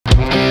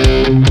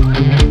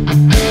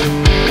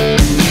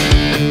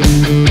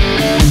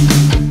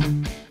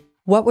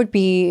What would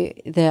be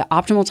the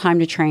optimal time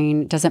to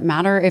train? Does it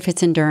matter if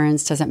it's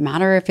endurance? Does it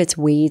matter if it's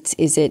weights?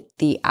 Is it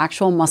the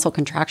actual muscle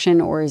contraction,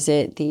 or is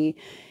it the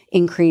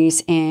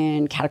increase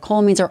in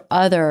catecholamines or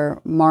other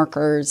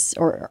markers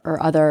or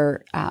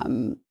other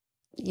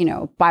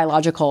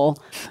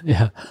biological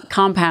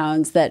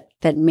compounds that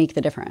make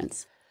the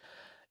difference?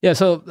 Yeah.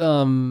 So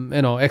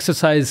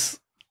exercise.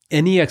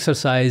 Any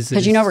exercise.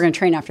 Because we're going to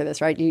train after this,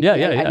 right? I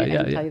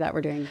didn't tell you that.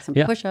 We're doing some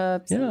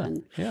push-ups.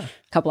 And then a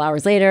couple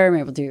hours later,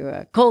 maybe we'll do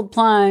a cold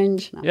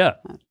plunge. So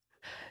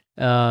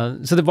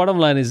the bottom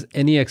line is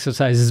any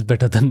exercise is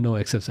better than no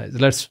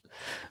exercise. Let's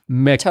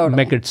make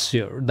it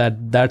sure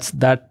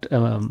that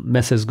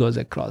message goes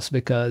across,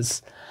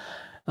 because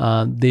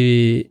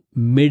the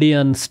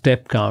median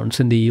step counts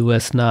in the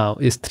US now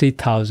is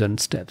 3,000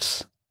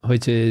 steps.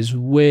 Which is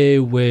way,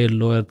 way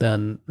lower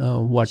than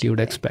what you would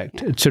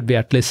expect. It should be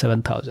at least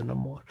 7,000 or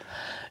more.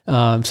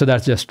 So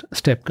that's just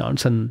step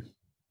counts. And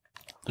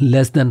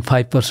less than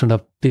 5%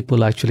 of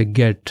people actually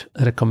get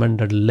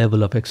recommended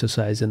level of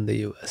exercise in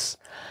the US.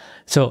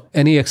 So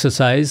any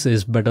exercise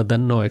is better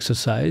than no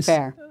exercise.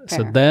 Fair.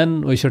 So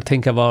then we should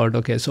think about,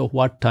 okay, so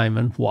what time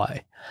and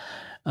why?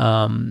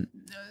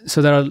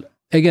 So there are,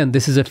 again,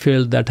 this is a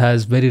field that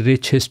has very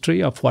rich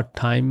history of what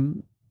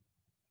time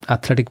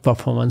athletic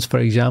performance, for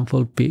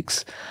example,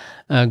 peaks.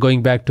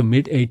 Going back to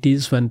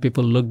mid-80s, when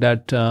people looked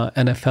at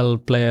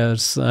NFL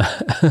players'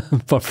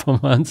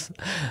 performance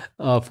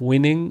of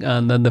winning,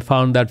 and then they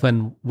found that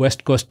when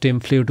West Coast team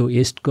flew to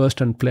East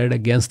Coast and played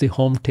against the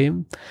home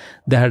team,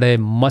 they had a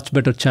much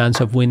better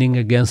chance of winning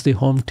against the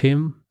home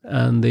team,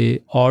 and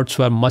the odds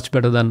were much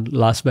better than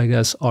Las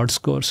Vegas odds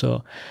score.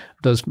 So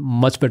it was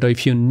much better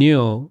if you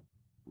knew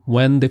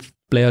when the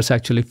players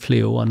actually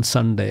flew on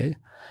Sunday,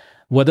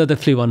 whether they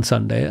flew on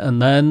Sunday,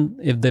 and then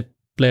if they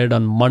played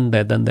on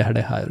Monday, then they had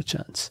a higher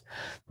chance.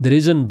 The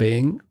reason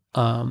being,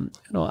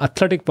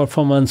 athletic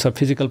performance or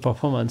physical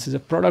performance is a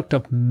product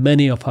of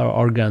many of our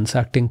organs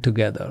acting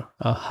together.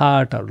 Our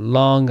heart, our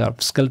lung, our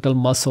skeletal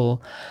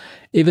muscle,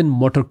 even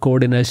motor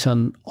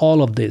coordination,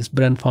 all of this,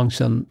 brain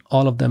function,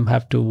 all of them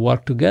have to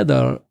work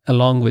together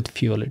along with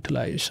fuel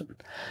utilization.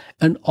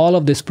 And all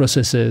of these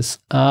processes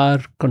are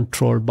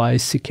controlled by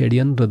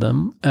circadian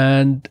rhythm,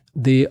 and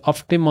the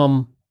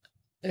optimum,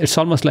 it's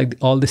almost like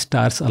all the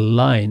stars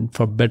align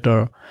for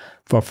better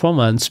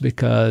performance,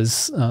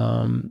 because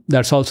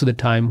that's also the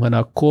time when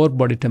our core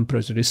body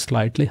temperature is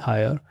slightly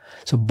higher.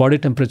 So body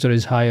temperature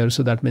is higher,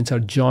 so that means our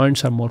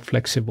joints are more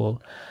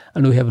flexible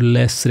and we have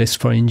less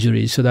risk for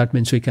injury. So that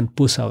means we can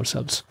push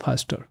ourselves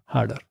faster,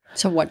 harder.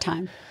 So what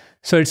time?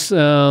 So it's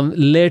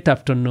late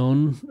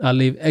afternoon.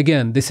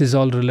 Again, this is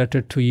all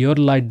related to your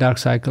light-dark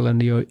cycle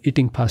and your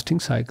eating fasting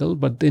cycle,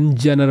 but in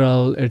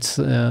general, it's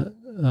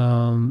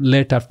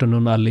late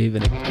afternoon, early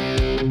evening.